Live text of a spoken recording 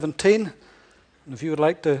17. And if you would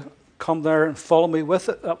like to come there and follow me with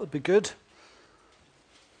it, that would be good.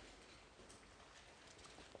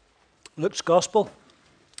 Luke's Gospel,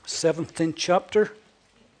 17th chapter.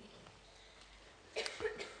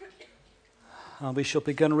 And we shall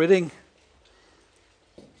begin reading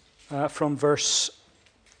from verse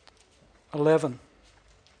 11.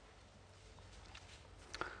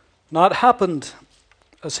 Now it happened,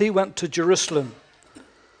 as he went to Jerusalem,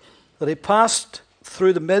 that he passed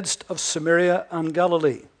through the midst of Samaria and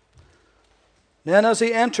Galilee. Then as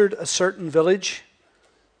he entered a certain village,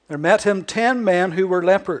 there met him 10 men who were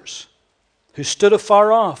lepers, who stood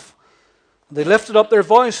afar off. They lifted up their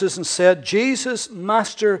voices and said, Jesus,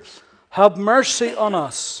 Master, have mercy on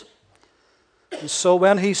us. And so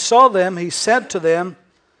when he saw them, he said to them,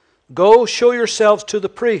 Go, show yourselves to the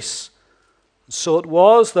priests. And so it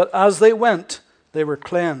was that as they went, they were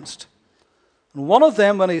cleansed. And one of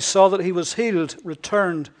them, when he saw that he was healed,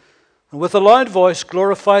 returned, and with a loud voice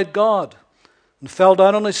glorified God, and fell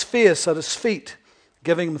down on his face at his feet,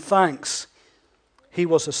 giving him thanks. He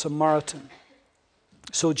was a Samaritan.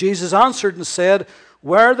 So Jesus answered and said,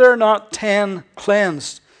 Were there not 10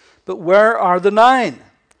 cleansed? But where are the 9?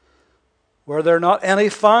 Were there not any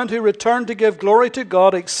found who returned to give glory to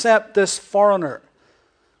God except this foreigner?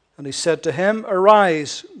 And he said to him,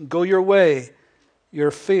 Arise, go your way,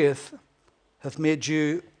 your faith hath made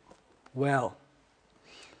you well.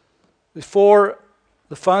 Before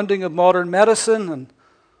the founding of modern medicine and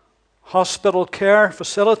hospital care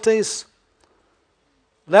facilities,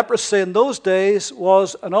 leprosy in those days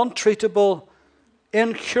was an untreatable,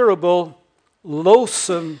 incurable,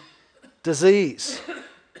 loathsome disease.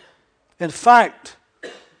 In fact,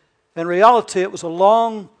 in reality, it was a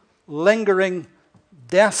long, lingering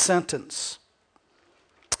death sentence.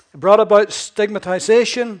 It brought about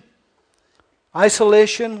stigmatization,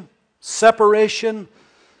 isolation, separation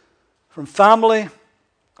from family,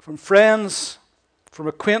 from friends, from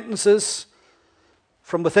acquaintances,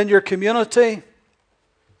 from within your community.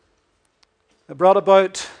 It brought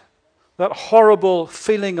about that horrible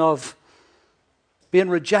feeling of being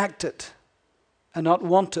rejected and not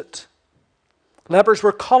wanted. Lepers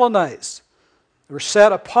were colonized. They were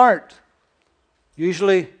set apart,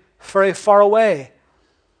 usually very far away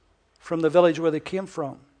from the village where they came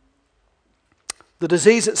from. The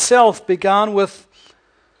disease itself began with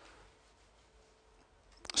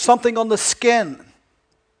something on the skin.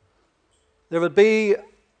 There would be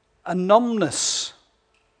a numbness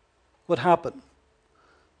would happen.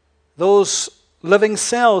 Those living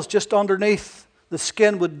cells just underneath the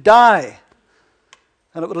skin would die,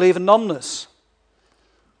 and it would leave a numbness.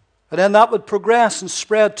 And then that would progress and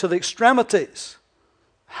spread to the extremities.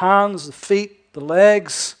 Hands, the feet, the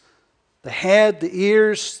legs, the head, the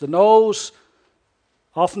ears, the nose,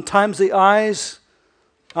 oftentimes the eyes.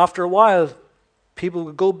 After a while, people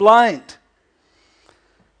would go blind.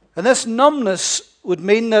 And this numbness would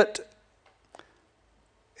mean that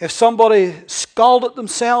if somebody scalded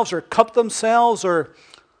themselves or cut themselves or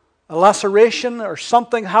a laceration or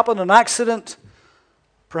something happened, an accident,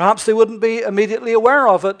 perhaps they wouldn't be immediately aware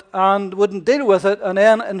of it and wouldn't deal with it, and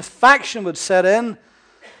then infection would set in.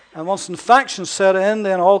 And once infection set in,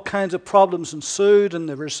 then all kinds of problems ensued, and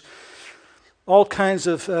there was all kinds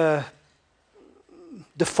of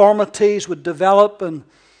deformities would develop, and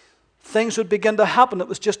things would begin to happen. It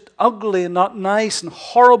was just ugly and not nice and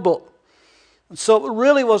horrible. And so it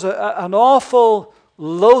really was an awful,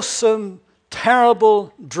 loathsome,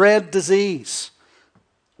 terrible, dread disease,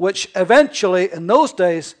 which eventually, in those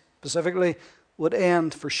days specifically, would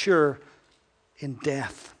end for sure in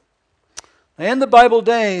death. Now, in the Bible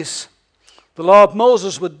days, the law of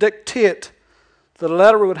Moses would dictate that a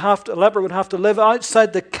leper would have to live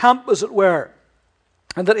outside the camp, as it were,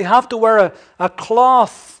 and that he have to wear a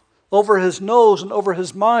cloth over his nose and over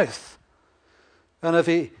his mouth. And if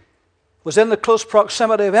he was in the close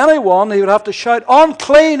proximity of anyone, he would have to shout,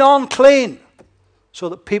 Unclean, unclean, so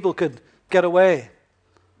that people could get away.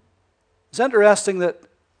 It's interesting that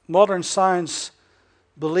modern science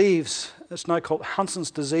believes, it's now called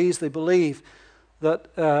Hansen's disease, they believe that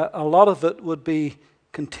a lot of it would be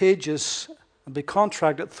contagious and be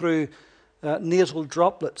contracted through nasal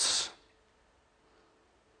droplets.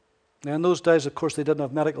 Now in those days, of course, they didn't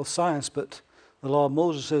have medical science, but the law of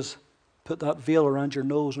Moses says, put that veil around your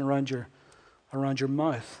nose and around your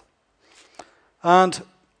mouth. And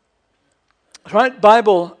throughout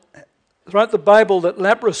the Bible, that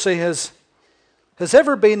leprosy has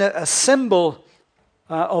ever been a symbol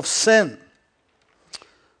of sin.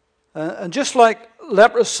 And just like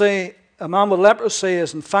leprosy, a man with leprosy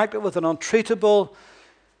is infected with an untreatable,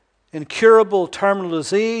 incurable terminal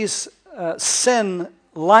disease, sin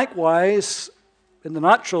likewise, in the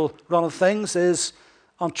natural run of things, is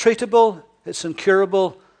untreatable, it's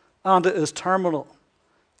incurable, and it is terminal.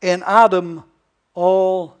 In Adam,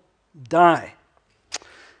 all die.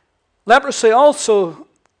 Leprosy also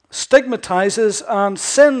stigmatizes, and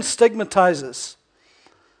sin stigmatizes.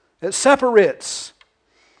 It separates.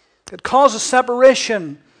 It causes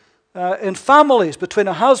separation in families, between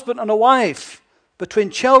a husband and a wife, between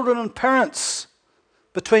children and parents,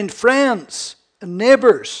 between friends and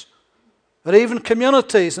neighbors, and even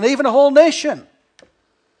communities, and even a whole nation.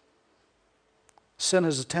 Sin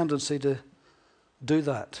has a tendency to do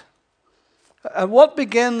that. And what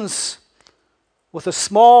begins with a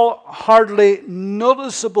small, hardly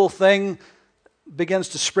noticeable thing begins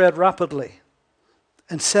to spread rapidly.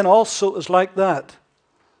 And sin also is like that.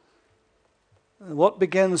 What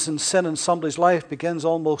begins in sin in somebody's life begins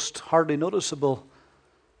almost hardly noticeable,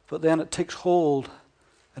 but then it takes hold.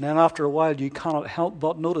 And then after a while, you cannot help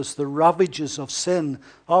but notice the ravages of sin.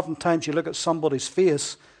 Oftentimes you look at somebody's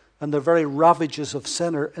face, and the very ravages of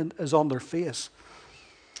sin is on their face.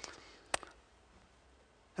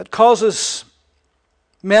 It causes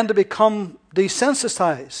men to become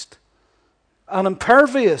desensitized and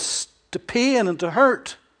impervious to pain and to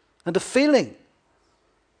hurt and to feeling.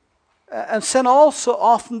 And sin also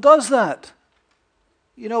often does that.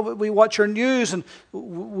 You know, we watch our news and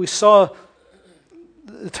we saw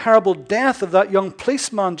the terrible death of that young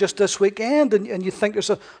policeman just this weekend, and you think to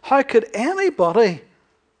yourself, how could anybody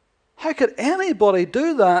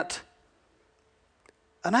do that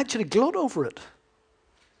and actually gloat over it?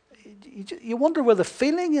 You wonder where the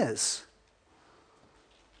feeling is.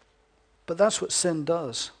 But that's what sin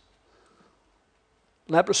does.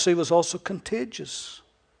 Leprosy was also contagious.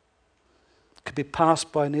 It could be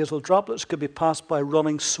passed by nasal droplets, could be passed by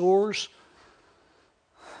running sores.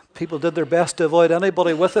 People did their best to avoid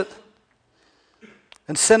anybody with it.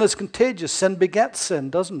 And sin is contagious. Sin begets sin,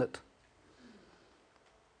 doesn't it?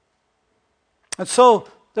 And so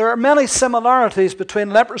there are many similarities between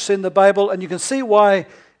leprosy in the Bible, and you can see why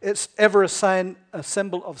it's ever a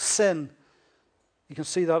symbol of sin. You can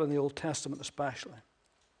see that in the Old Testament especially.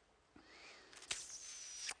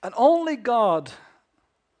 And only God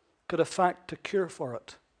could effect a cure for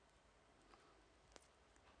it.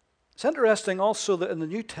 It's interesting also that in the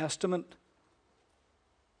New Testament,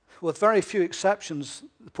 with very few exceptions,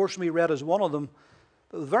 the portion we read is one of them,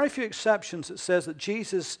 but with very few exceptions, it says that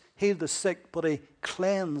Jesus healed the sick, but he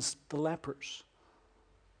cleansed the lepers.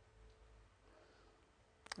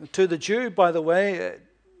 And to the Jew, by the way,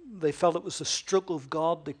 they felt it was the stroke of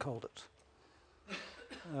God, they called it.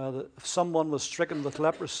 That if someone was stricken with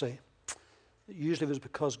leprosy, usually it was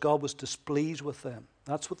because God was displeased with them.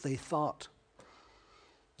 That's what they thought.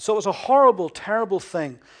 So it was a horrible, terrible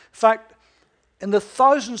thing. In fact, in the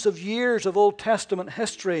thousands of years of Old Testament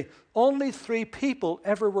history, only 3 people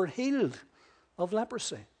ever were healed of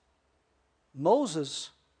leprosy. Moses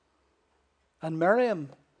and Miriam,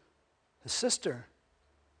 his sister,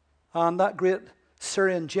 and that great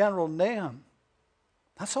Syrian general Nahum.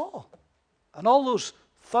 That's all. And all those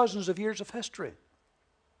thousands of years of history.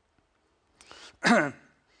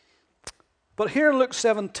 But here in Luke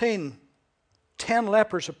 17, 10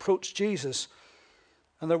 lepers approach Jesus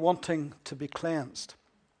and they're wanting to be cleansed.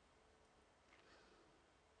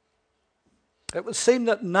 It would seem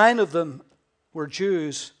that 9 of them were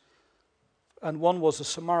Jews and 1 was a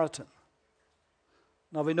Samaritan.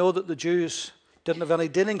 Now we know that the Jews didn't have any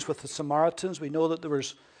dealings with the Samaritans. We know that there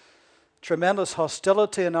was tremendous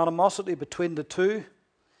hostility and animosity between the two.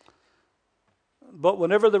 But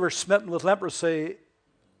whenever they were smitten with leprosy,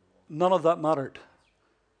 none of that mattered.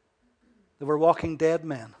 They were walking dead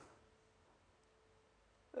men.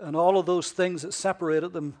 And all of those things that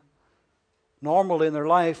separated them normally in their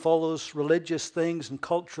life, all those religious things and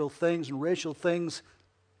cultural things and racial things,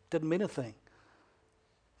 didn't mean a thing.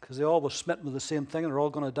 Because they all were smitten with the same thing and they're all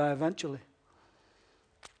going to die eventually.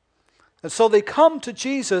 And so they come to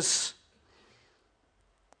Jesus.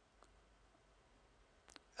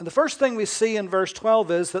 And the first thing we see in verse 12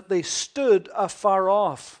 is that they stood afar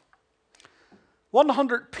off.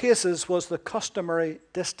 100 paces was the customary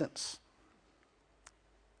distance.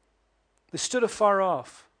 They stood afar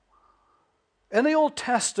off. In the Old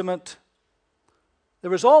Testament,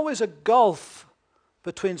 there was always a gulf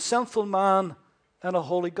between sinful man and a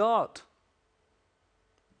holy God.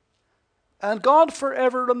 And God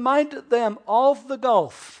forever reminded them of the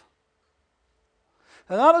gulf.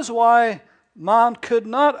 And that is why man could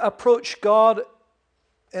not approach God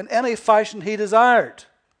in any fashion he desired.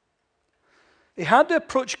 He had to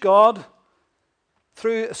approach God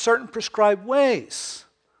through certain prescribed ways.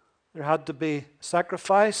 There had to be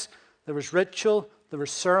sacrifice, there was ritual, there was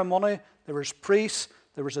ceremony, there was priests,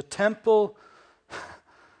 there was a temple. It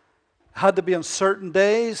had to be on certain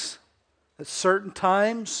days, at certain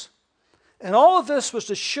times. And all of this was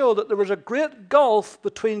to show that there was a great gulf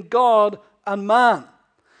between God and man.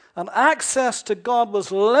 And access to God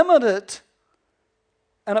was limited,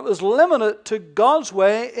 and it was limited to God's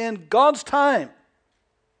way in God's time.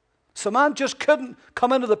 So man just couldn't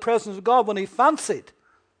come into the presence of God when he fancied.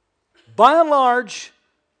 By and large,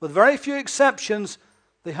 with very few exceptions,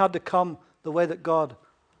 they had to come the way that God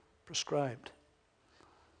prescribed.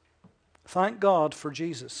 Thank God for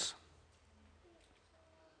Jesus.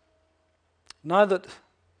 Now that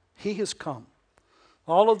he has come,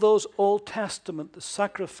 all of those Old Testament, the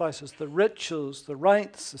sacrifices, the rituals, the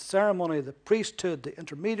rites, the ceremony, the priesthood, the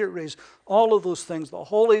intermediaries, all of those things, the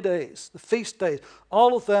holy days, the feast days,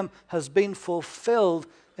 all of them has been fulfilled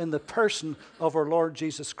in the person of our Lord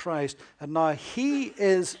Jesus Christ. And now he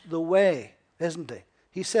is the way, isn't he?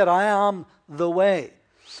 He said, I am the way.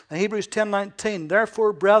 In Hebrews 10:19,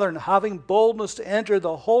 therefore, brethren, having boldness to enter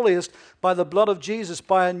the holiest by the blood of Jesus,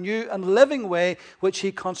 by a new and living way which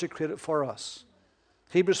he consecrated for us.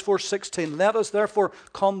 Hebrews 4:16, let us therefore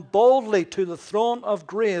come boldly to the throne of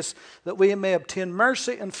grace, that we may obtain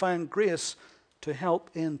mercy and find grace to help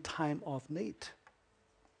in time of need.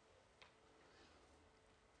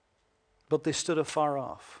 But they stood afar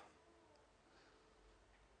off.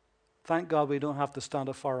 Thank God we don't have to stand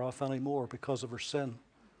afar off anymore because of our sin.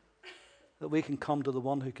 That we can come to the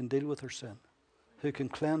one who can deal with our sin, who can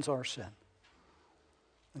cleanse our sin,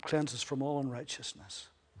 and cleanse us from all unrighteousness.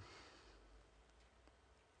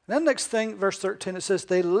 And then next thing, verse 13, it says,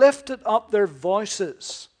 they lifted up their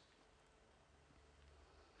voices.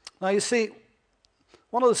 Now you see,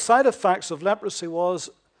 one of the side effects of leprosy was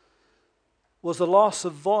the loss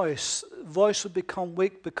of voice. Voice would become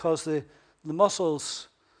weak because the muscles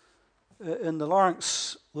in the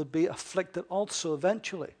larynx would be afflicted also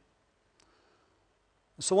eventually.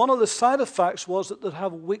 So one of the side effects was that they'd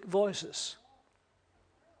have weak voices.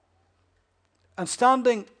 And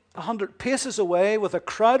standing 100 paces away with a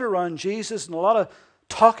crowd around Jesus and a lot of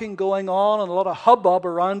talking going on and a lot of hubbub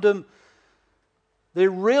around him, they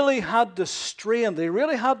really had to strain. They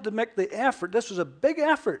really had to make the effort. This was a big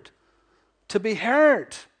effort to be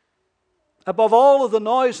heard above all of the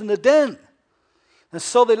noise and the din. And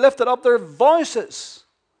so they lifted up their voices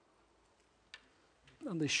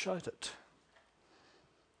and they shouted.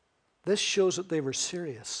 This shows that they were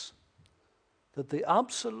serious, that they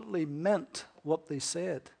absolutely meant what they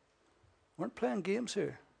said. They weren't playing games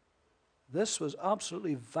here. This was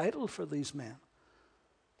absolutely vital for these men,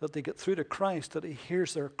 that they get through to Christ, that he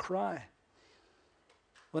hears their cry.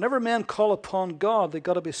 Whenever men call upon God, they've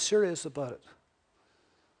got to be serious about it.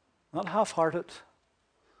 Not half-hearted.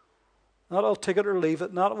 Not I'll take it or leave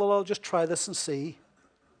it. Not, well, I'll just try this and see.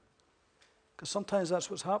 Because sometimes that's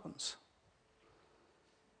what happens.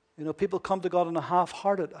 You know, people come to God in a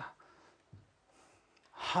half-hearted,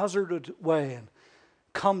 hazarded way and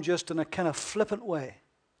come just in a kind of flippant way.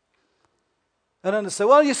 And then they say,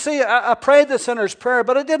 well, you see, I prayed the sinner's prayer,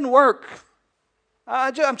 but it didn't work.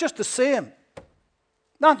 I'm just the same.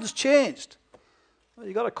 Nothing's changed. Well,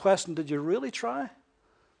 you got a question, did you really try?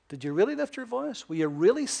 Did you really lift your voice? Were you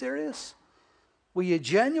really serious? Were you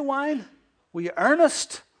genuine? Were you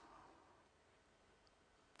earnest?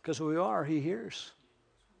 Because who we are, he hears.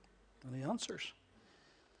 And he answers.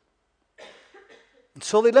 And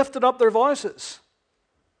so they lifted up their voices.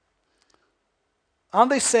 And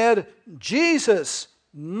they said, Jesus,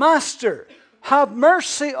 Master, have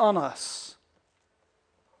mercy on us.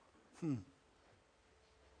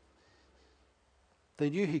 They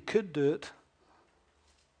knew he could do it,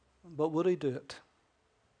 but would he do it?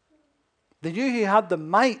 They knew he had the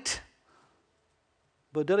might,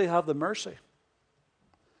 but did he have the mercy?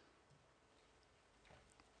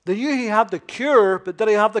 They knew he had the cure, but did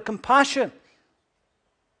he have the compassion?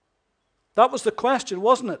 That was the question,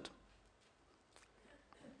 wasn't it?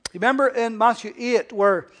 Remember in Matthew 8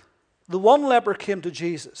 where the one leper came to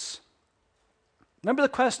Jesus. Remember the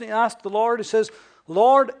question he asked the Lord? He says,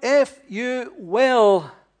 Lord, if you will,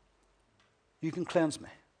 you can cleanse me.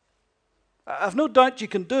 I've no doubt you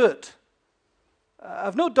can do it.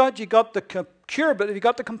 I've no doubt you got the cure, but you've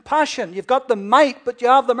got the compassion. You've got the might, but you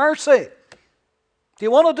have the mercy. Do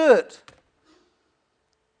you want to do it?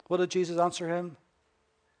 What did Jesus answer him?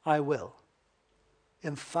 I will.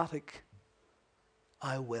 Emphatic,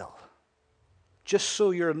 I will. Just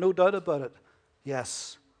so you're no doubt about it.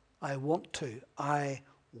 Yes, I want to. I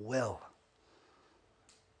will.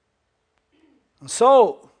 And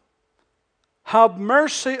so, have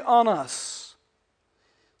mercy on us.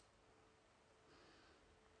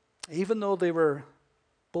 Even though they were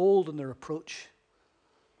bold in their approach.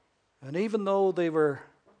 And even though they were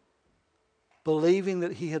believing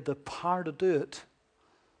that he had the power to do it,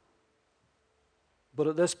 but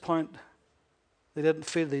at this point, they didn't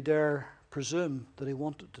feel they dare presume that he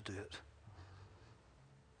wanted to do it.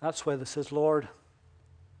 That's why they says, Lord,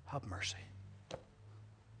 have mercy.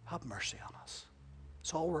 Have mercy on us.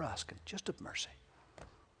 That's all we're asking, just have mercy.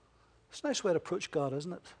 It's a nice way to approach God,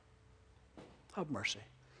 isn't it? Have mercy.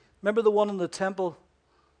 Remember the one in the temple?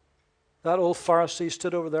 That old Pharisee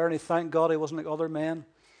stood over there and he thanked God he wasn't like other men.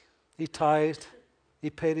 He tithed. He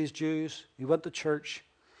paid his dues. He went to church.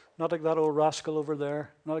 Not like that old rascal over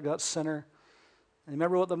there. Not like that sinner. And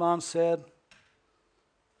remember what the man said?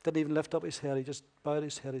 Didn't even lift up his head. He just bowed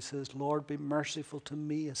his head. He says, Lord, be merciful to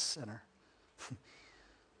me, a sinner.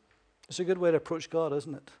 It's a good way to approach God,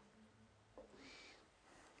 isn't it?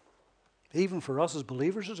 Even for us as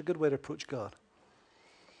believers, it's a good way to approach God.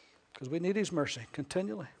 Because we need his mercy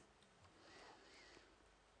continually.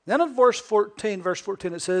 Then in verse 14,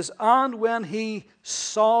 it says, and when he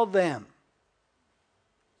saw them.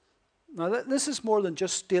 Now this is more than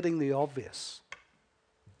just stating the obvious.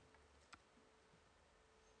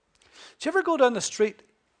 Do you ever go down the street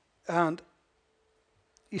and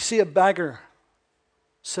you see a beggar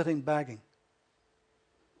sitting begging?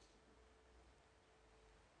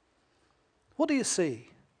 What do you see?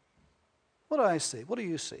 What do I see? What do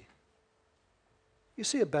you see? You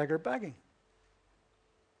see a beggar begging.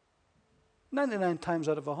 99 times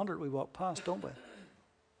out of 100 we walk past, don't we?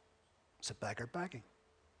 It's a beggar begging.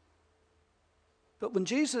 But when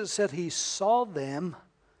Jesus said he saw them,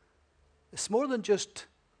 it's more than just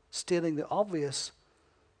stating the obvious.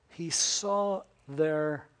 He saw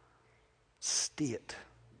their state.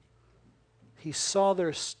 He saw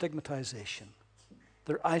their stigmatization,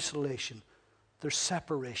 their isolation, their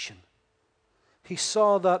separation. He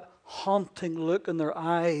saw that haunting look in their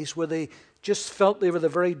eyes where they just felt they were the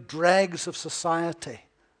very dregs of society.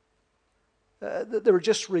 They were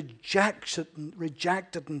just rejected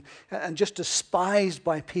and just despised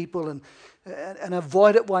by people and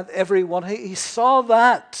avoided by everyone. He saw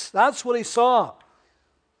that. That's what he saw.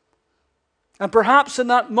 And perhaps in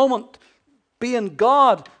that moment, being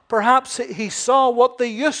God, perhaps he saw what they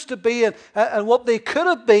used to be and what they could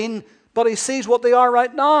have been, but he sees what they are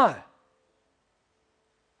right now.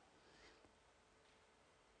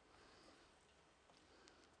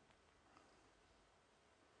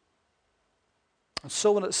 And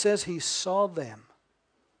so when it says he saw them,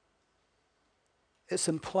 it's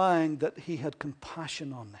implying that he had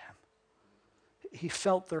compassion on them. He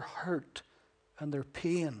felt their hurt and their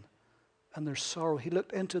pain and their sorrow. He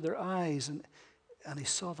looked into their eyes and he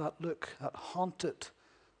saw that look, that haunted,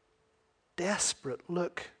 desperate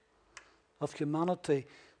look of humanity.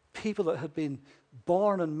 People that had been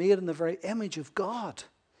born and made in the very image of God.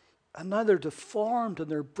 And now they're deformed and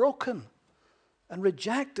they're broken and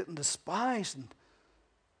rejected and despised and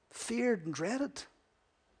feared and dreaded.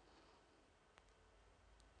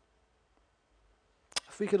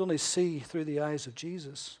 If we could only see through the eyes of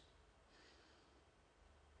Jesus,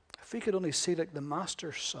 if we could only see like the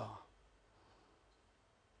Master saw,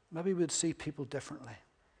 maybe we'd see people differently.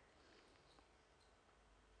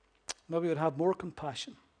 Maybe we'd have more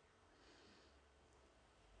compassion.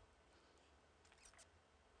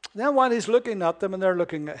 Then while he's looking at them and they're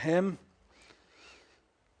looking at him,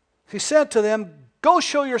 he said to them, go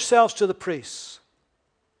show yourselves to the priests.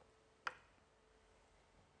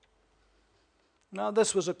 Now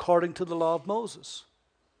this was according to the law of Moses.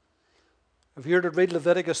 If you were to read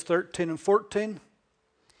Leviticus 13 and 14,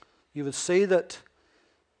 you would see that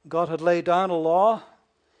God had laid down a law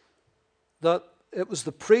that it was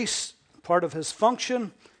the priest, part of his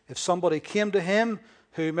function, if somebody came to him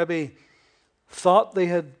who maybe thought they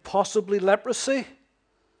had possibly leprosy,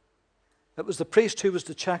 it was the priest who was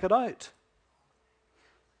to check it out.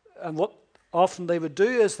 And what often they would do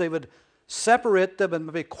is they would separate them and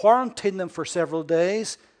maybe quarantine them for several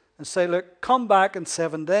days and say, look, come back in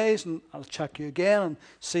 7 days and I'll check you again and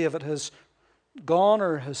see if it has gone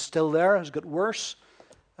or is still there, has got worse.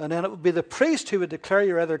 And then it would be the priest who would declare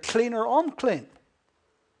you either clean or unclean.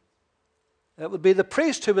 It would be the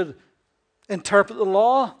priest who would interpret the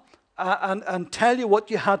law and tell you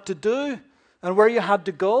what you had to do and where you had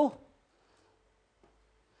to go.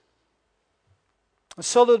 And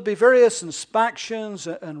so there would be various inspections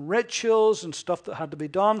and rituals and stuff that had to be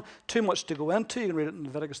done. Too much to go into. You can read it in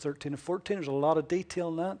Leviticus 13 and 14. There's a lot of detail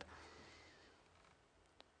in that.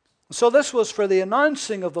 So this was for the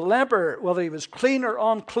announcing of the leper, whether he was clean or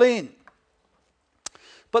unclean.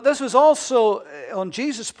 But this was also, on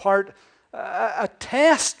Jesus' part, a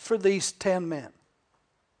test for these 10 men.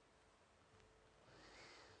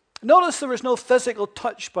 Notice there was no physical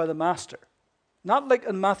touch by the master. Not like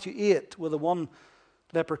in Matthew 8 where the one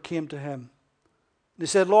leper came to him. And he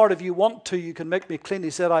said, Lord, if you want to, you can make me clean. He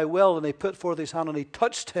said, I will. And he put forth his hand and he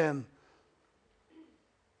touched him.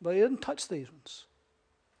 But he didn't touch these ones.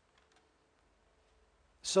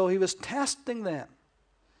 So he was testing them.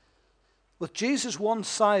 With Jesus, one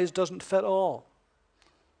size doesn't fit all.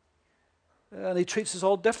 And he treats us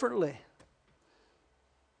all differently.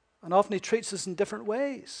 And often he treats us in different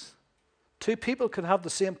ways. Two people can have the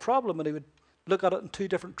same problem and he would look at it and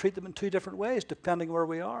treat them in two different ways, depending where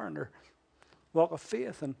we are in their walk of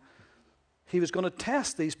faith. And he was going to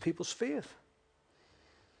test these people's faith.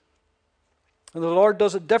 And the Lord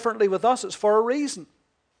does it differently with us. It's for a reason.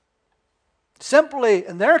 Simply,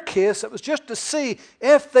 in their case, it was just to see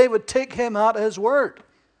if they would take him at his word.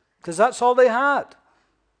 Because that's all they had.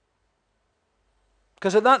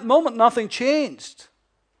 Because at that moment, nothing changed.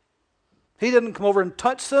 He didn't come over and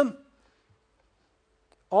touch them.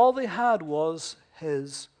 All they had was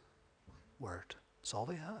his word. That's all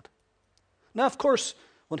they had. Now, of course,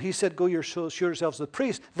 when he said, go show yourselves to the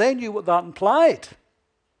priest, they knew what that implied.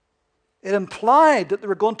 It implied that they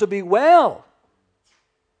were going to be well.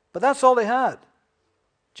 But that's all they had.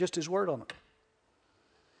 Just his word on it.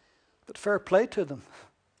 But fair play to them.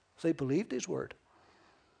 They believed his word.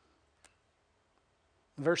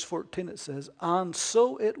 In verse 14 it says, and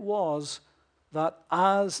so it was that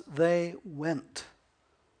as they went,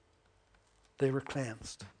 they were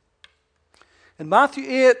cleansed. In Matthew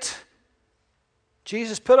 8,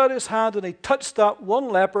 Jesus put out his hand and he touched that one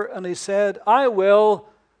leper and he said, I will.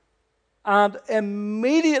 And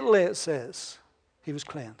immediately, it says, he was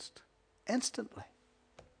cleansed. Instantly.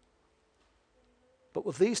 But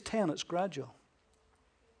with these 10, it's gradual.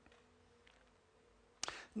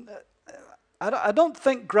 I don't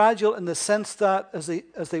think gradual in the sense that as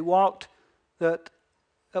they walked, that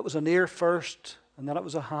it was an ear first, and then it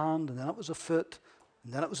was a hand, and then it was a foot,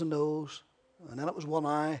 and then it was a nose, and then it was one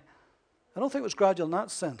eye. I don't think it was gradual in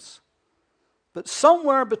that sense. But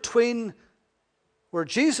somewhere between where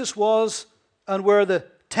Jesus was and where the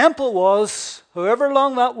temple was, however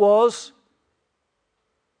long that was,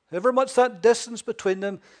 however much that distance between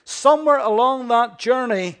them, somewhere along that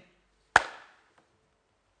journey,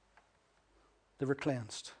 they were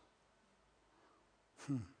cleansed.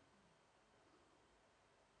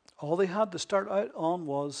 All they had to start out on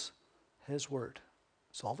was his word.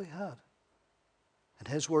 That's all they had. And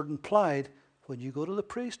his word implied, when you go to the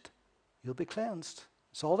priest, you'll be cleansed.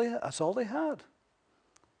 That's all they had.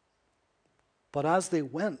 But as they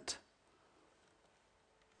went,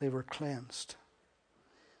 they were cleansed.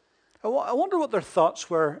 I wonder what their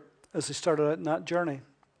thoughts were as they started out in that journey.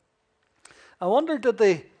 I wonder did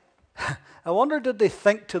they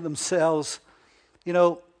think to themselves,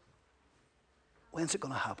 when's it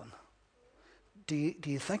going to happen? Do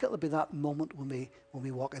you think it'll be that moment when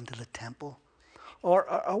we walk into the temple? Or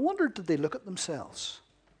I wonder, did they look at themselves?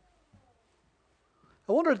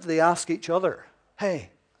 I wonder, did they ask each other, hey,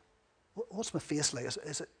 what's my face like?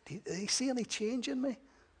 Do you see any change in me?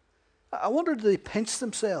 I wonder, did they pinch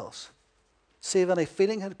themselves, see if any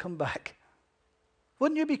feeling had come back?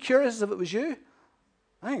 Wouldn't you be curious if it was you?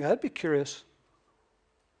 I think I'd be curious.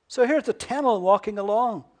 So here's the 10 walking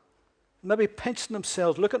along, maybe pinching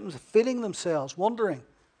themselves, looking at them, feeling themselves, wondering,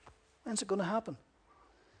 when's it going to happen?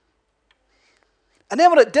 And then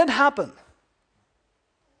when it did happen,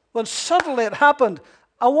 when suddenly it happened,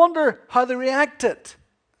 I wonder how they reacted.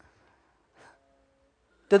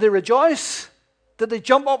 Did they rejoice? Did they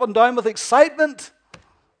jump up and down with excitement?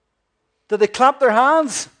 Did they clap their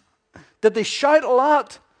hands? Did they shout a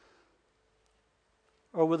lot?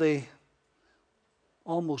 Or were they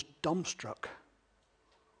almost dumbstruck?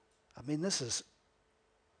 I mean, this is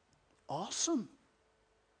awesome.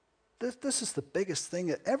 This is the biggest thing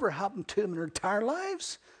that ever happened to them in their entire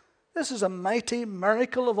lives. This is a mighty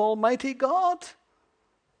miracle of Almighty God.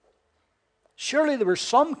 Surely there was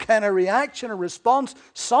some kind of reaction or response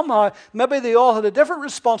somehow. Maybe they all had a different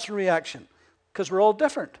response and reaction because we're all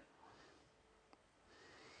different.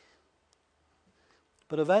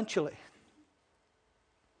 But eventually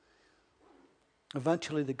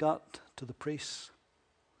they got to the priests.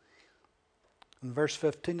 In verse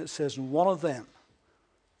 15 it says, and one of them,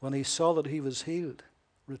 when he saw that he was healed,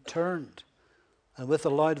 returned, and with a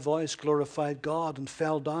loud voice glorified God, and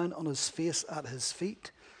fell down on his face at his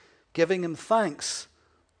feet, giving him thanks,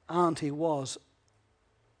 and he was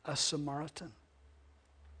a Samaritan.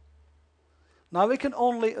 Now we can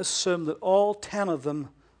only assume that all 10 of them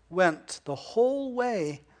went the whole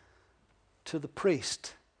way to the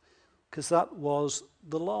priest, because that was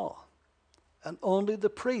the law. And only the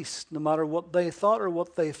priests, no matter what they thought or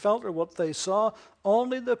what they felt or what they saw,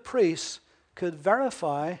 only the priests could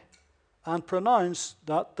verify and pronounce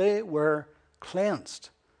that they were cleansed,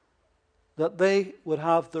 that they would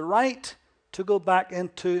have the right to go back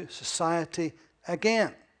into society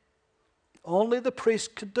again. Only the priests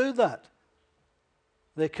could do that.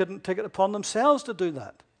 They couldn't take it upon themselves to do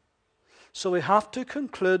that. So we have to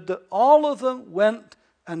conclude that all of them went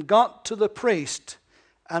and got to the priest.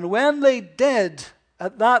 And when they did,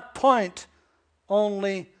 at that point,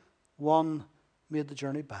 only one made the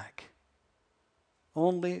journey back.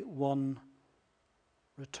 Only one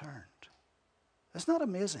returned. Isn't that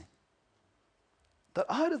amazing? That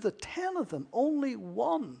out of the 10 of them, only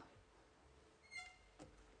one.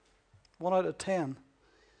 1 out of 10.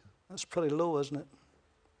 That's pretty low, isn't it?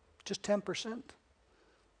 Just 10%.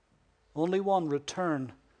 Only one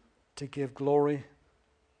returned to give glory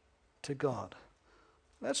to God.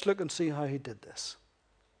 Let's look and see how he did this.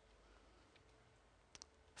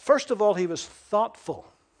 First of all, he was thoughtful.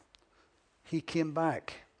 He came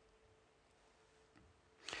back.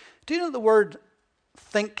 Do you know the word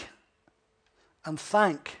think and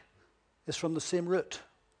thank is from the same root?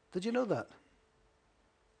 Did you know that?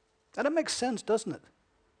 And it makes sense, doesn't it?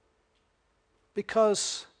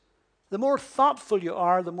 Because the more thoughtful you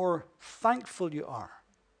are, the more thankful you are.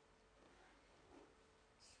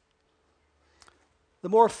 The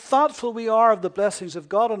more thoughtful we are of the blessings of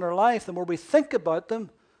God in our life, the more we think about them,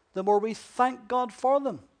 the more we thank God for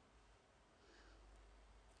them.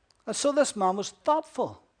 And so this man was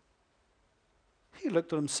thoughtful. He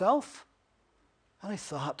looked at himself and he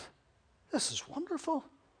thought, this is wonderful.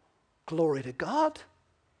 Glory to God.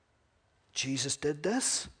 Jesus did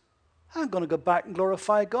this. I'm going to go back and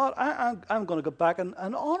glorify God. I'm going to go back and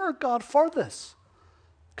honor God for this.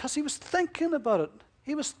 Because he was thinking about it.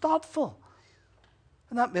 He was thoughtful.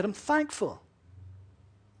 And that made him thankful.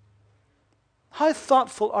 How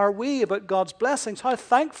thoughtful are we about God's blessings? How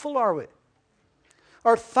thankful are we?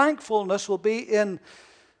 Our thankfulness will be in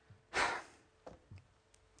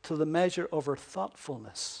to the measure of our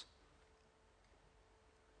thoughtfulness.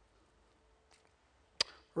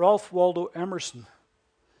 Ralph Waldo Emerson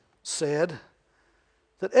said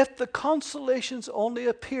that if the consolations only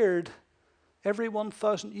appeared every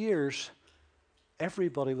 1,000 years,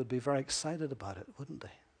 everybody would be very excited about it, wouldn't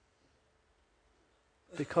they?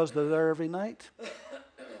 Because they're there every night.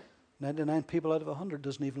 99 people out of 100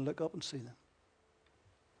 doesn't even look up and see them.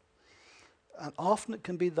 And often it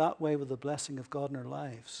can be that way with the blessing of God in our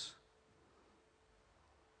lives.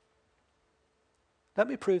 Let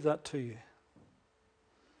me prove that to you.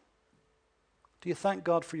 Do you thank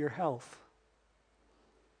God for your health?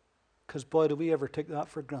 Because boy, do we ever take that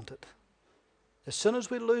for granted. As soon as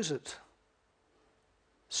we lose it,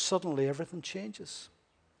 suddenly everything changes.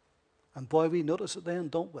 And boy, we notice it then,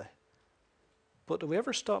 don't we? But do we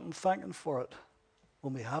ever stop and thank Him for it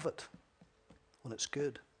when we have it, when it's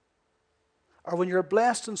good? Or when you're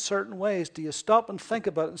blessed in certain ways, do you stop and think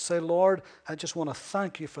about it and say, Lord, I just want to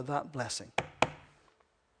thank you for that blessing.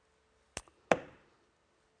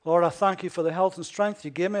 Lord, I thank you for the health and strength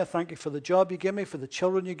you gave me. I thank you for the job you gave me, for the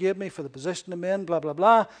children you gave me, for the position I'm in, blah, blah,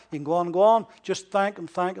 blah. You can go on and go on. Just thank and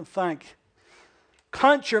thank and thank.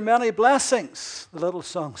 Count your many blessings, the little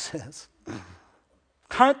song says.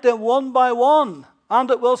 Count them one by one, and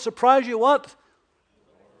it will surprise you what?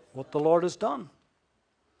 What the Lord has done.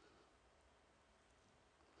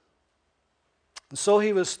 And so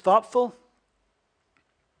he was thoughtful.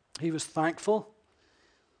 He was thankful.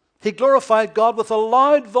 He glorified God with a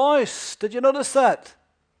loud voice. Did you notice that?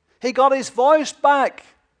 He got his voice back.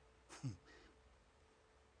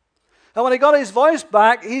 And when he got his voice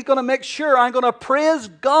back, he's going to make sure I'm going to praise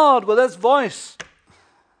God with his voice.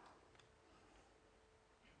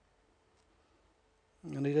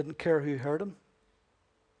 And he didn't care who heard him.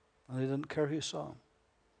 And he didn't care who saw him.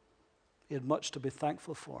 He had much to be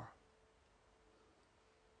thankful for.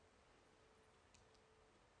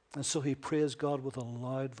 And so he praised God with a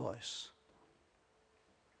loud voice.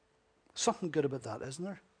 Something good about that, isn't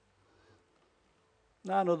there?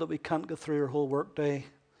 Now, I know that we can't go through our whole workday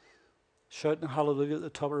shouting hallelujah at the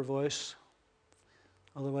top of our voice.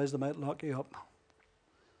 Otherwise, they might lock you up.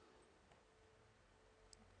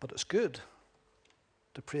 But it's good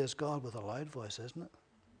to praise God with a loud voice, isn't it?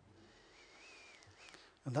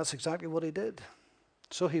 And that's exactly what he did.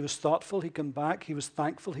 So he was thoughtful, he came back, he was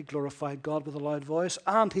thankful, he glorified God with a loud voice,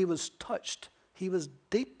 and he was touched. He was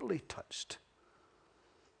deeply touched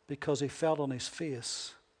because he fell on his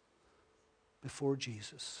face before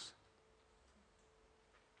Jesus.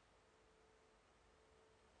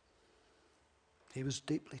 He was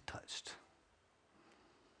deeply touched.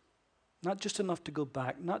 Not just enough to go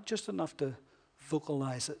back, not just enough to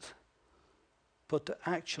vocalize it, but to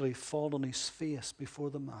actually fall on his face before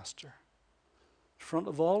the Master. In front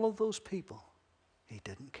of all of those people, he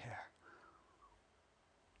didn't care.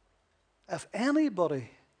 If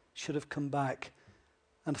anybody should have come back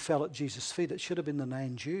and fell at Jesus' feet, it should have been the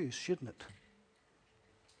 9 Jews, shouldn't it?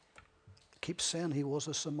 Keep saying he was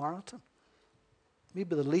a Samaritan.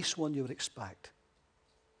 Maybe the least one you would expect.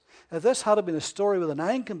 If this had been a story where the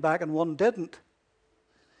 9 came back and 1 didn't,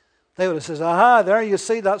 they would have said, aha, there you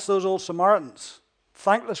see, that's those old Samaritans.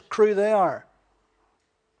 Thankless crew they are.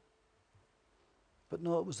 But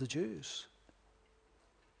no, it was the Jews.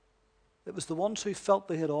 It was the ones who felt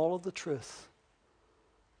they had all of the truth.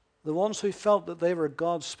 The ones who felt that they were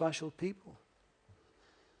God's special people.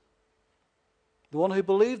 The one who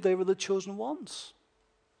believed they were the chosen ones.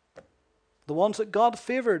 The ones that God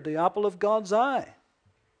favored, the apple of God's eye.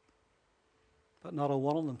 But not a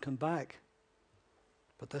one of them came back.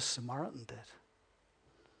 But this Samaritan did.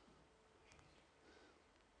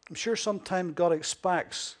 I'm sure sometimes God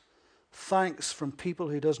expects thanks from people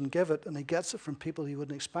who doesn't give it, and he gets it from people he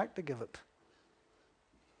wouldn't expect to give it.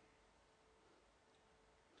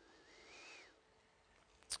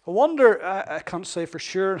 I wonder, I can't say for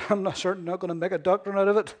sure, I'm not certainly not going to make a doctrine out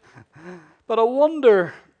of it, but I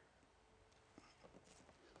wonder,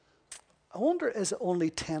 is it only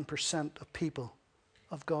 10% of people,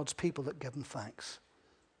 of God's people, that give him thanks?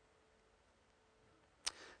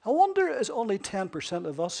 I wonder, is only 10%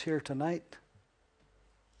 of us here tonight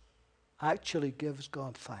actually gives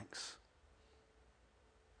God thanks?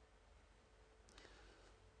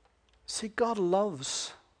 See, God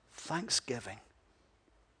loves thanksgiving.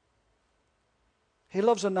 He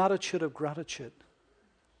loves an attitude of gratitude.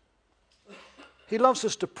 He loves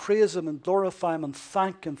us to praise him and glorify him and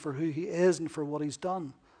thank him for who he is and for what he's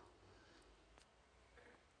done.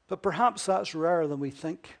 But perhaps that's rarer than we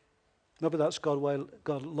think. Maybe that's why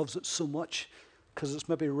God loves it so much, because it's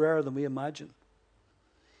maybe rarer than we imagine.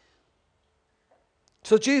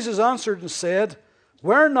 So Jesus answered and said,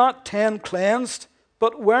 were not 10 cleansed,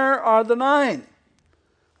 but where are the 9?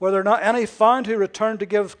 Were there not any found who returned to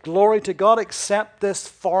give glory to God except this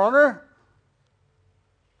foreigner?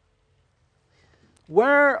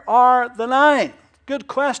 Where are the 9? Good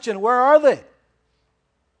question. Where are they?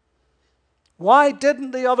 Why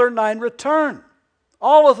didn't the other 9 return?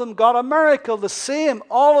 All of them got a miracle, the same.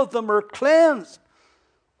 All of them were cleansed.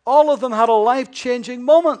 All of them had a life-changing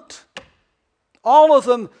moment. All of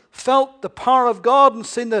them felt the power of God and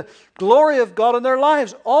seen the glory of God in their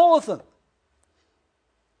lives. All of them.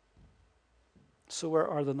 So where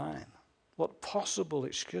are the 9? What possible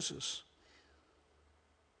excuses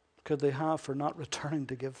could they have for not returning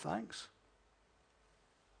to give thanks?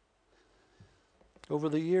 Over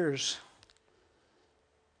the years,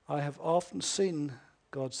 I have often seen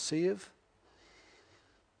God save.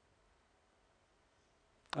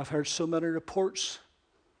 I've heard so many reports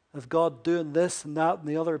of God doing this and that in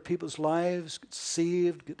the other people's lives, get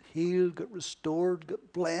saved, get healed, get restored,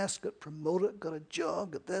 get blessed, get promoted, got a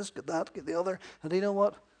job, get this, get that, get the other. And you know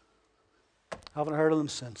what? I haven't heard of them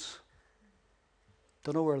since.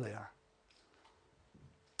 Don't know where they are.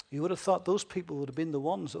 You would have thought those people would have been the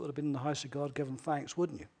ones that would have been in the house of God giving thanks,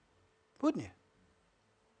 wouldn't you? Wouldn't you?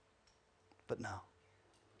 But no.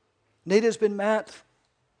 Need has been met.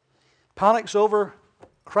 Panic's over.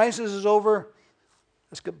 Crisis is over.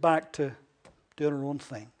 Let's get back to doing our own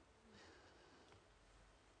thing.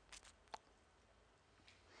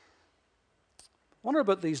 Wonder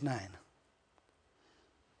about these 9.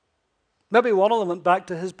 Maybe one of them went back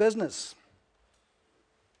to his business.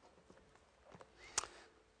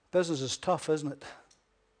 Business is tough, isn't it?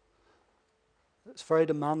 It's very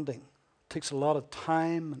demanding. It takes a lot of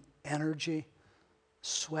time and energy,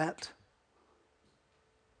 sweat.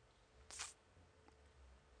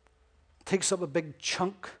 It takes up a big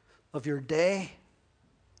chunk of your day,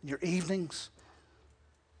 your evenings.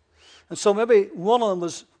 And so maybe one of them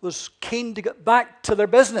was keen to get back to their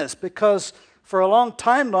business because for a long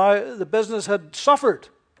time now the business had suffered.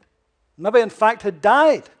 Maybe in fact had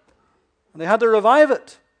died. And they had to revive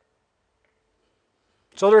it.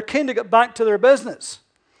 So they're keen to get back to their business.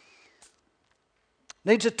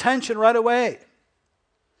 Needs attention right away.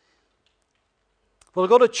 We'll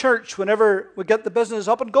go to church whenever we get the business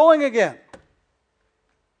up and going again.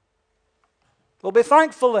 We'll be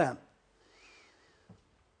thankful then.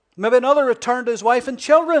 Maybe another return to his wife and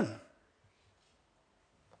children.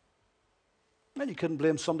 And you couldn't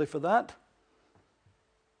blame somebody for that.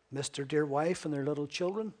 Missed their dear wife and their little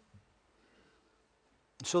children.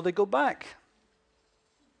 And so they go back.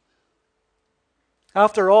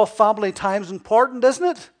 After all, family time's important, isn't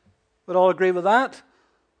it? We'd all agree with that.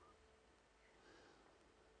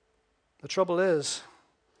 The trouble is,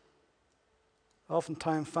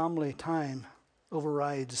 oftentimes family time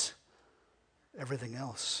overrides everything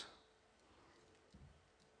else.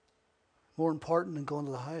 More important than going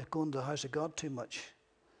to the house of God too much.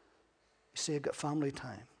 You see, I've got family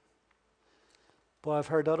time. Boy, I've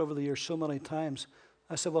heard that over the years so many times.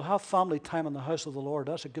 I said, well, have family time in the house of the Lord.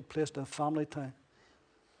 That's a good place to have family time.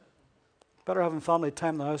 Better having family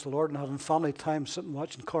time in the house of the Lord than having family time sitting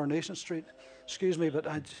watching Coronation Street. Excuse me, but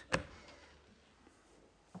I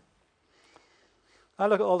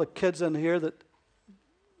look at all the kids in here that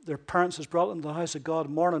their parents has brought into the house of God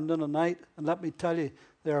morning, noon, and night, and let me tell you,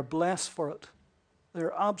 they are blessed for it. They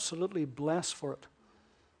are absolutely blessed for it.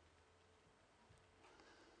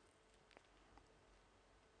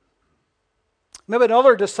 Maybe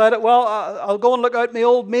another decided, well, I'll go and look out my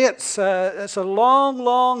old mates. It's a long,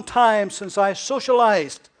 long time since I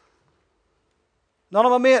socialized. None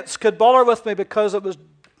of my mates could bother with me because it was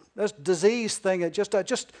this disease thing. I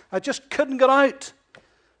just couldn't get out.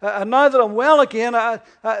 And now that I'm well again, I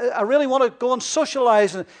really want to go and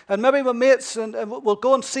socialize. And maybe my mates, and we'll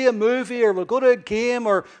go and see a movie, or we'll go to a game,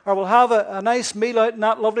 or we'll have a nice meal out in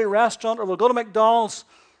that lovely restaurant, or we'll go to McDonald's.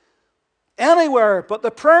 Anywhere but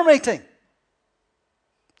the prayer meeting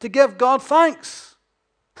to give God thanks.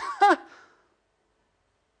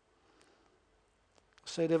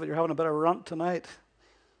 Say, David, you're having a bit of a rant tonight.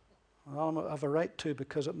 Well, I have a right to,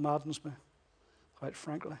 because it maddens me, quite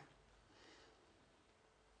frankly.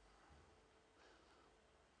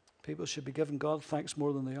 People should be giving God thanks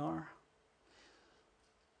more than they are.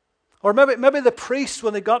 Or maybe the priest,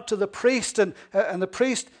 when they got to the priest, and the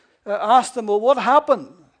priest asked them, well, what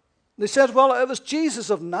happened? They said, well, it was Jesus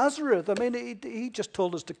of Nazareth. I mean, he just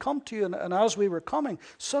told us to come to you, and as we were coming,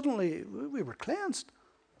 suddenly we were cleansed.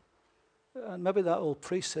 And maybe that old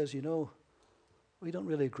priest says, you know, we don't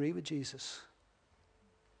really agree with Jesus.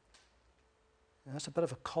 Yeah, that's a bit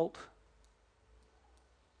of a cult.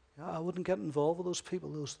 Yeah, I wouldn't get involved with those people,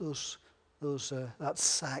 that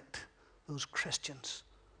sect, those Christians.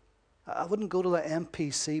 I wouldn't go to the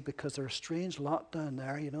MPC because they're a strange lot down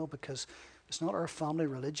there, you know, because it's not our family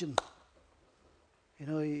religion. You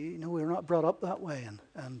know, we're not brought up that way,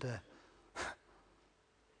 and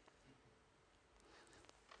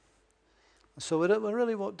so we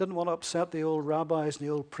really didn't want to upset the old rabbis and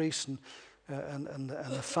the old priests and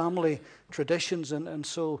the family traditions, and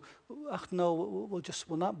so no,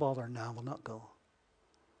 we'll not bother now. We'll not go.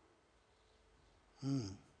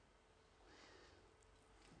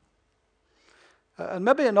 And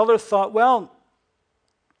maybe another thought. Well,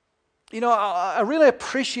 you know, I really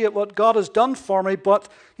appreciate what God has done for me, but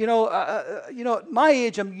you know, at my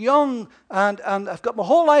age, I'm young, and I've got my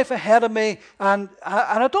whole life ahead of me, and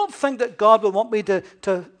I don't think that God would want me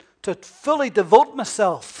to fully devote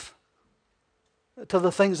myself to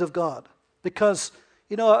the things of God, because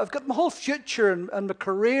you know, I've got my whole future and my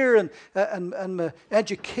career and my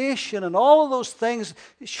education and all of those things.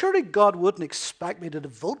 Surely God wouldn't expect me to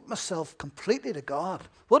devote myself completely to God,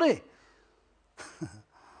 would He?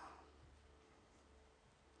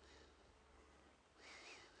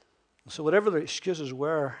 So whatever the excuses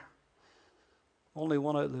were, only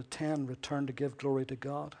 1 out of the 10 returned to give glory to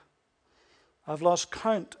God. I've lost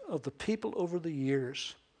count of the people over the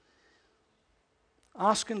years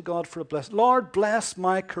asking God for a blessing. Lord, bless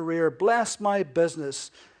my career, bless my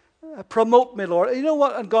business, promote me, Lord. You know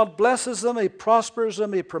what? And God blesses them, He prospers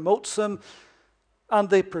them, He promotes them, and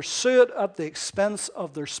they pursue it at the expense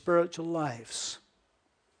of their spiritual lives.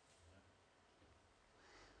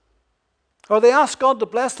 Or they ask God to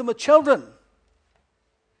bless them with children.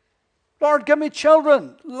 Lord, give me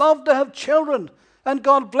children. Love to have children. And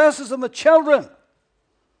God blesses them with children.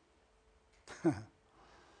 And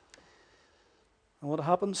what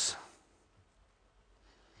happens?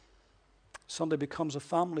 Sunday becomes a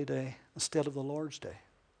family day instead of the Lord's day.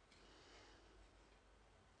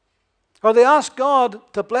 Or they ask God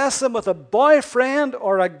to bless them with a boyfriend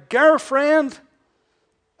or a girlfriend,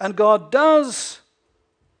 and God does,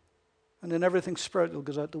 and then everything spiritual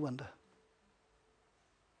goes out the window.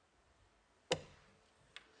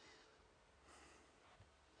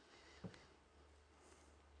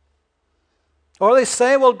 Or they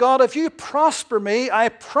say, well, God, if you prosper me, I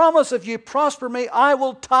promise if you prosper me, I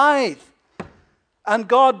will tithe. And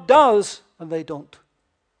God does, and they don't.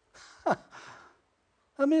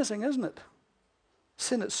 Amazing, isn't it?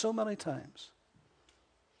 Seen it so many times.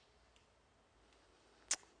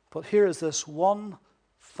 But here is this one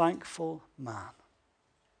thankful man.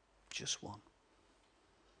 Just one.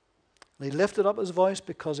 And he lifted up his voice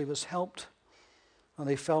because he was helped, and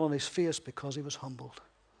he fell on his face because he was humbled.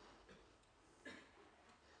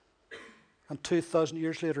 And 2,000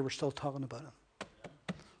 years later, we're still talking about him.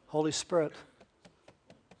 Holy Spirit,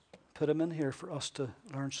 put him in here for us to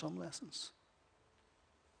learn some lessons.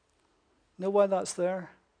 Know why that's there?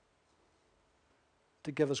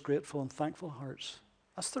 To give us grateful and thankful hearts.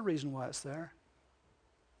 That's the reason why it's there.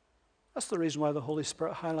 That's the reason why the Holy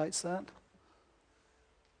Spirit highlights that.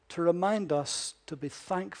 To remind us to be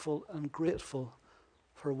thankful and grateful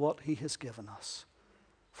for what he has given us,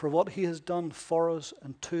 for what he has done for us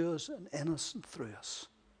and to us and in us and through us.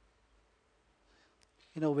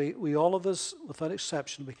 You know, we all of us, without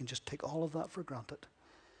exception, we can just take all of that for granted.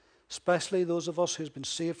 Especially those of us who've been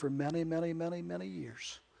saved for many, many, many, many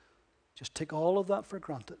years. Just take all of that for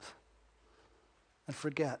granted and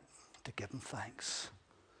forget to give him thanks.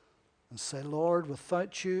 And say, Lord,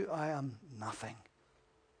 without you, I am nothing.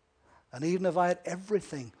 And even if I had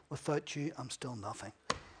everything, without you, I'm still nothing.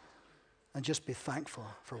 And just be thankful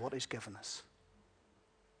for what he's given us.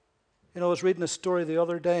 You know, I was reading a story the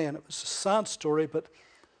other day, and it was a sad story, but,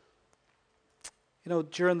 you know,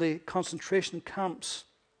 during the concentration camps,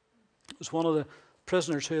 it was one of the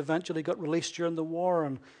prisoners who eventually got released during the war,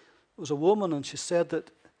 and it was a woman, and she said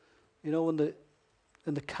that, you know, in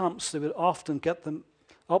the camps, they would often get them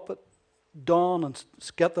up at dawn and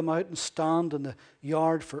get them out and stand in the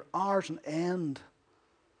yard for hours on end.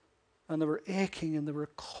 And they were aching, and they were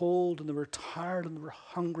cold, and they were tired, and they were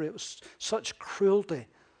hungry. It was such cruelty.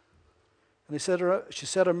 And she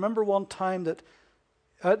said, I remember one time that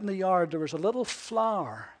out in the yard there was a little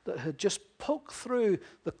flower that had just poked through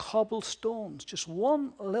the cobblestones, just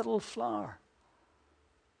one little flower.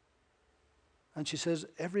 And she says,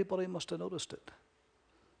 everybody must have noticed it.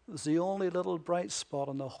 It was the only little bright spot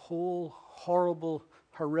in the whole horrible,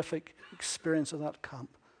 horrific experience of that camp.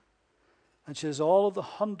 And she says all of the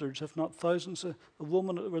hundreds, if not thousands of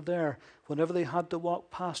women that were there, whenever they had to walk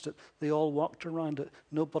past it, they all walked around it.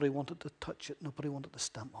 Nobody wanted to touch it. Nobody wanted to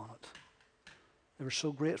stamp on it. They were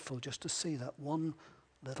so grateful just to see that one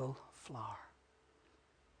little flower.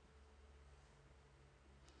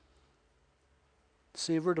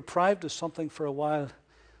 See, if we're deprived of something for a while,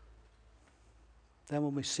 then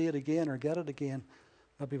when we see it again or get it again,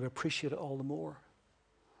 maybe we appreciate it all the more.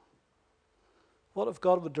 What if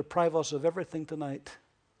God would deprive us of everything tonight?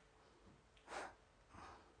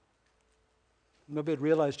 Maybe we'd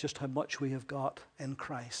realize just how much we have got in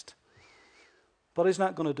Christ. But he's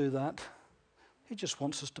not going to do that. He just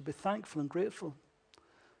wants us to be thankful and grateful.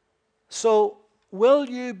 So, will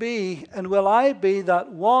you be and will I be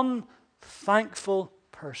that one thankful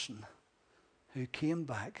person who came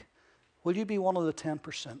back? Will you be one of the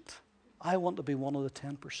 10%? I want to be one of the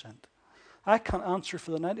 10%. I can't answer for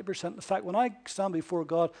the 90%. In fact, when I stand before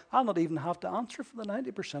God, I'll not even have to answer for the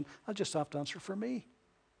 90%. I'll just have to answer for me.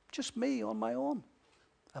 Just me on my own.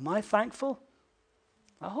 Am I thankful?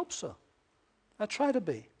 I hope so. I try to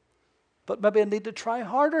be. But maybe I need to try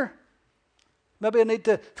harder. Maybe I need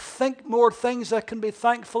to think more things I can be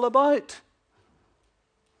thankful about.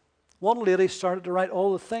 One lady started to write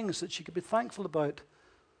all the things that she could be thankful about.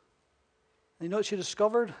 And you know what she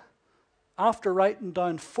discovered? After writing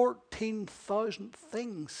down 14,000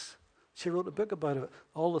 things, she wrote a book about it.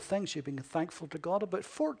 All the things she'd been thankful to God about.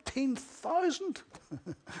 14,000!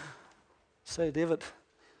 Say, David,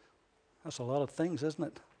 that's a lot of things, isn't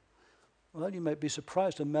it? Well, you might be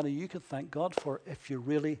surprised how many you can thank God for if you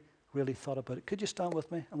really, really thought about it. Could you stand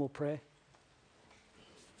with me and we'll pray?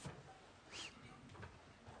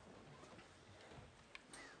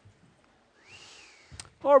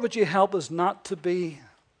 Lord, would you help us not to be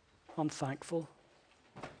unthankful?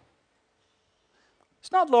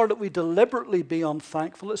 It's not, Lord, that we deliberately be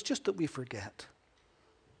unthankful. It's just that we forget.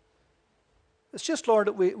 It's just, Lord,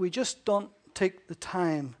 that we just don't take the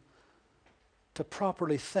time to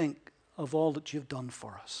properly think of all that you've done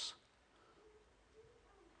for us.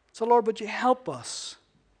 So, Lord, would you help us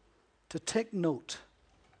to take note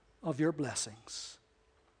of your blessings,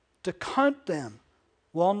 to count them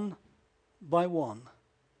one by one,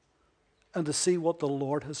 and to see what the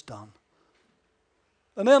Lord has done.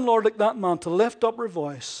 And then, Lord, like that man, to lift up our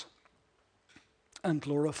voice and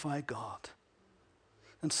glorify God.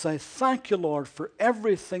 And say, thank you, Lord, for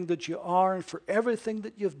everything that you are and for everything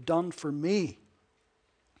that you've done for me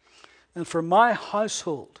and for my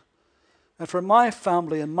household and for my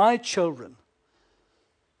family and my children.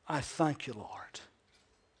 I thank you, Lord.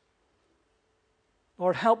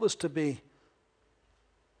 Lord, help us to be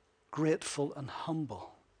grateful and humble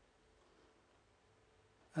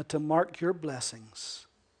and to mark your blessings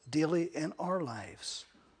daily in our lives.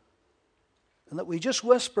 And that we just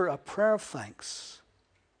whisper a prayer of thanks.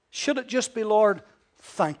 Should it just be, Lord,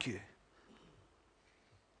 thank you.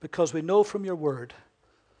 Because we know from your word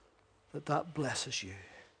that blesses you.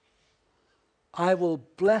 I will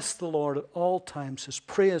bless the Lord at all times. His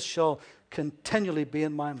praise shall continually be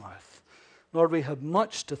in my mouth. Lord, we have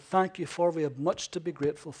much to thank you for. We have much to be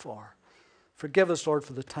grateful for. Forgive us, Lord,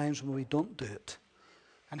 for the times when we don't do it.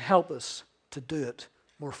 And help us to do it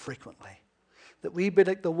more frequently. That we be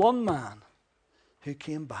like the one man who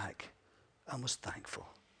came back and was thankful.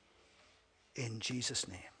 In Jesus'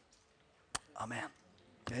 name. Amen.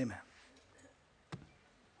 Amen.